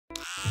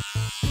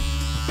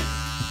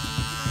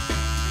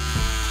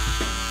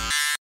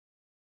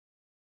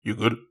You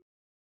good?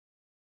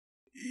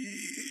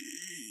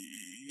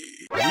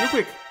 Real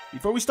quick,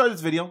 before we start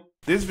this video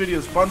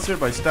is sponsored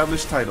by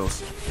Established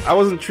Titles. I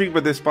was intrigued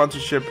by this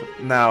sponsorship.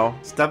 Now,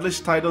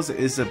 Established Titles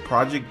is a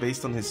project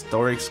based on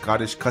historic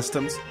Scottish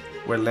customs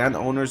where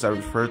landowners are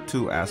referred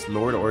to as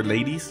Lord or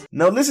Ladies.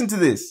 Now listen to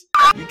this.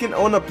 You can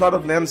own a plot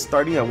of land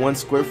starting at 1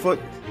 square foot.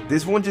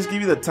 This won't just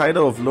give you the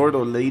title of Lord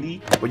or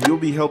Lady, but you'll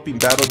be helping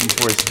battle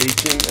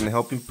deforestation and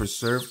helping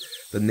preserve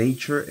the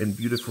nature and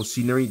beautiful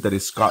scenery that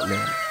is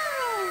Scotland.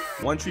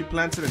 One tree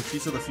planted and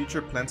Trees of the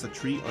Future plants a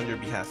tree on your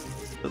behalf.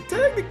 So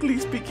technically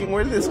speaking,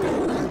 we're this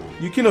guy.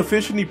 You can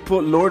officially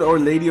put Lord or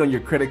Lady on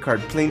your credit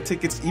card, plane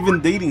tickets, even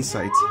dating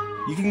sites.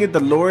 You can get the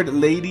Lord,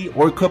 Lady,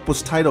 or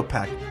Couples title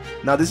pack.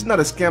 Now this is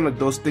not a scam like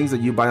those things that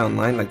you buy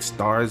online like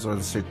stars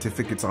or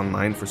certificates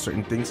online for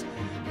certain things.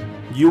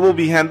 You will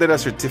be handed a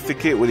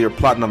certificate with your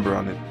plot number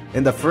on it.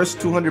 And the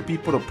first 200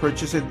 people to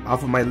purchase it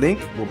off of my link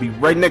will be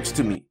right next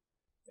to me.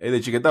 Hey,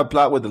 did you get that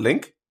plot with the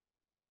link?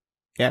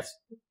 Yes.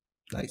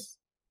 Nice.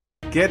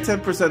 Get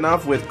 10%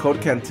 off with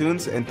code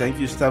Cantoons, and thank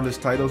you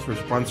Established Titles for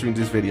sponsoring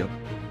this video.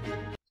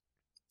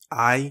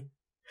 I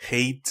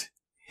hate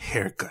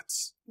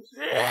haircuts.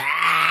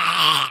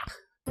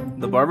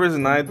 The barbers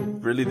and I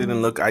really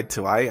didn't look eye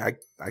to eye. I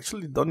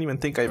actually don't even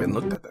think I even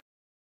looked at them.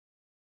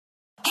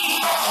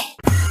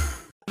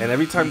 And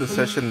every time the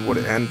session would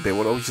end, they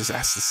would always just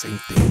ask the same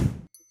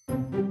thing.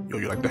 Yo,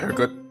 you like the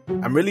haircut?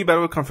 I'm really bad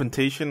with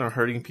confrontation or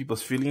hurting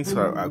people's feelings,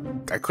 so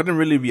I couldn't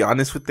really be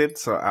honest with it,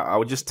 so I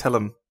would just tell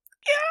them,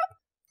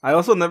 I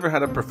also never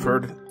had a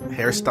preferred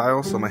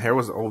hairstyle, so my hair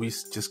was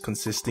always just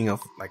consisting of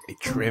like a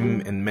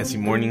trim and messy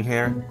morning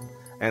hair.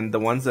 And the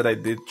ones that I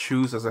did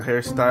choose as a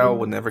hairstyle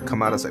would never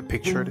come out as I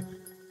pictured.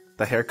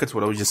 The haircuts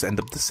would always just end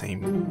up the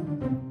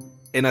same.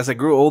 And as I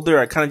grew older,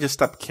 I kind of just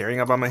stopped caring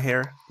about my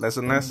hair less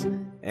and less.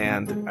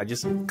 And I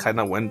just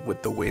kind of went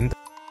with the wind.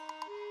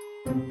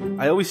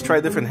 I always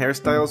tried different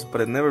hairstyles,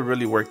 but it never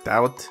really worked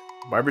out.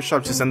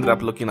 Barbershops just ended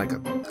up looking like a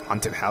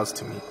haunted house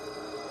to me.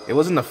 It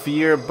wasn't a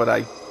fear, but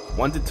I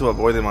wanted to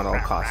avoid them at all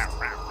costs.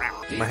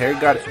 My hair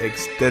got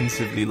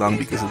extensively long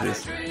because of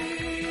this.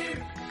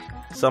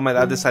 So my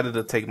dad decided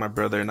to take my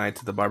brother and I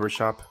to the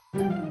barbershop.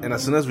 And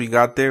as soon as we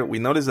got there, we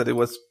noticed that it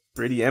was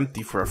pretty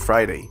empty for a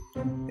Friday.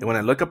 And when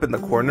I look up in the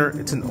corner,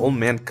 it's an old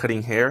man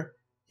cutting hair.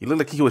 He looked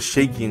like he was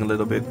shaking a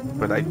little bit,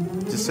 but I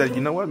just said,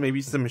 you know what, maybe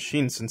it's the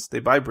machine since they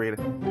vibrate.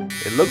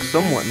 It looks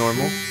somewhat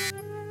normal.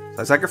 So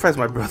I sacrificed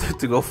my brother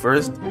to go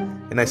first,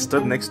 and I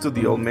stood next to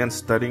the old man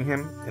studying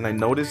him, and I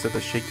noticed that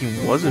the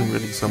shaking wasn't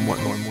really somewhat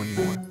normal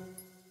anymore.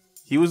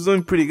 He was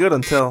doing pretty good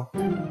until...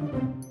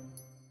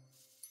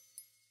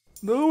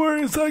 No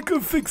worries, I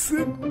could fix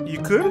it.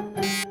 You could?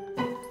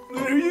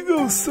 There you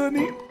go,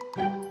 Sonny.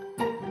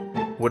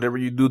 Whatever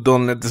you do,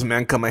 don't let this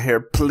man cut my hair,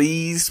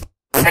 please.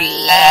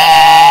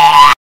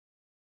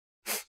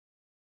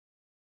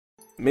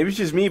 Maybe it's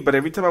just me, but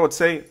every time I would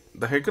say,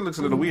 the haircut looks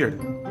a little weird,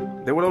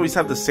 they would always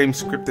have the same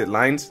scripted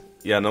lines.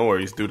 Yeah, no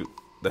worries, dude.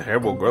 The hair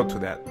will grow to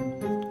that.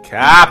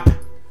 Cap!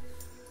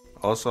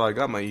 Also, I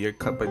got my ear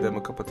cut by them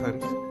a couple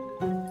times.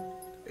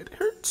 It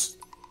hurts.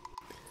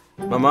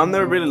 My mom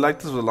never really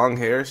liked us with long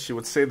hair. She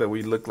would say that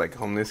we look like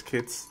homeless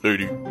kids.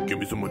 Lady, give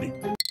me some money.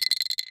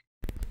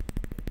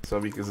 So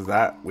because of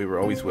that, we were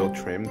always well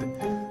trimmed.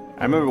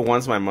 I remember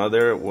once my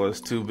mother was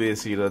too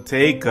busy to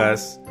take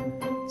us,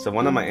 so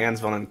one of my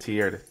aunts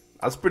volunteered.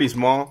 I was pretty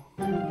small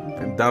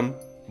and dumb,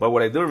 but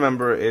what I do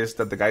remember is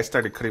that the guy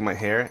started cutting my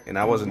hair and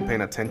I wasn't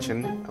paying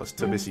attention. I was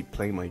too busy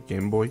playing my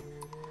Game Boy.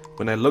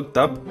 When I looked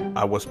up,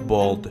 I was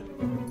bald.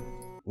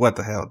 What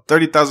the hell?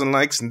 30,000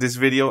 likes in this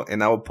video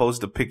and I will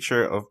post a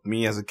picture of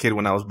me as a kid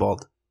when I was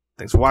bald.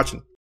 Thanks for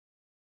watching.